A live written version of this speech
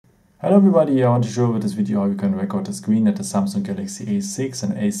Hello everybody, I want to show you with this video how you can record the screen at the Samsung Galaxy A6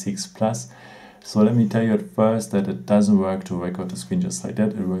 and A6 Plus. So let me tell you at first that it doesn't work to record the screen just like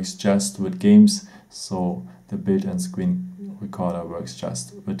that. It works just with games. So the built-in screen recorder works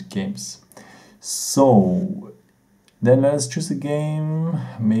just with games. So then let's choose a game,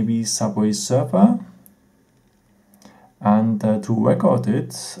 maybe Subway Surfer. And to record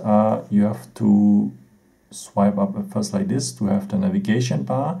it, you have to swipe up at first like this to have the navigation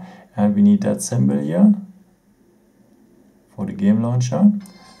bar, and we need that symbol here for the game launcher.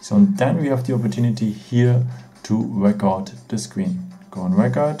 So then we have the opportunity here to record the screen. Go on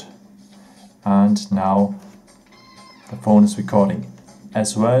record, and now the phone is recording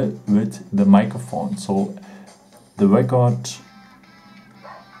as well with the microphone. So the record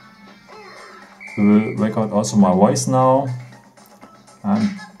will record also my voice now, and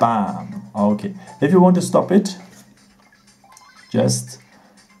bam. Okay, if you want to stop it, just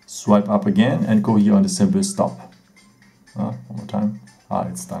swipe up again and go here on the symbol stop. One more time.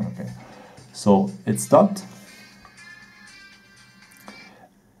 It's done. Okay, so it stopped.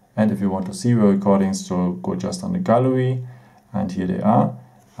 And if you want to see your recordings, so go just on the gallery, and here they are.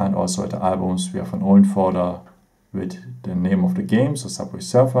 And also at the albums, we have an old folder with the name of the game, so Subway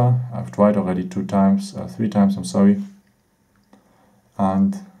Surfer. I've tried already 3 times, I'm sorry.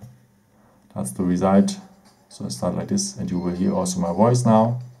 And that's the result. So I start like this, and you will hear also my voice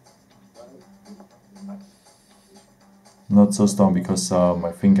now. Not so strong because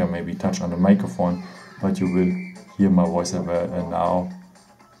my finger maybe touch on the microphone, but you will hear my voice as well. And now,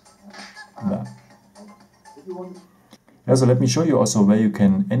 yeah, so let me show you also where you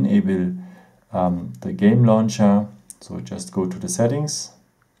can enable the game launcher. So just go to the settings,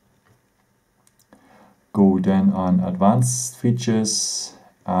 go then on advanced features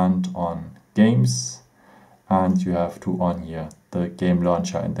and on games, and you have to on here the game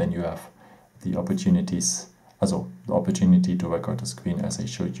launcher, and then you have the opportunities, also the opportunity to record the screen as I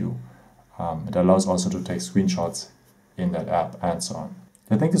showed you. It allows also to take screenshots in that app and so on.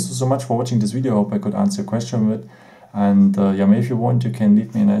 Yeah, thank you so much for watching this video. I hope I could answer your question with. And yeah, maybe if you want, you can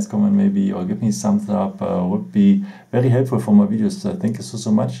leave me a nice comment maybe, or give me a thumbs up. Would be very helpful for my videos. Thank you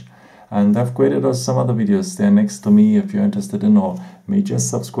so much. And I've created also some other videos there next to me if you're interested in, or may just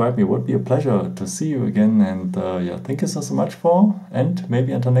subscribe me. It would be a pleasure to see you again. And yeah, thank you so much for, and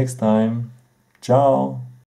maybe until next time. Ciao.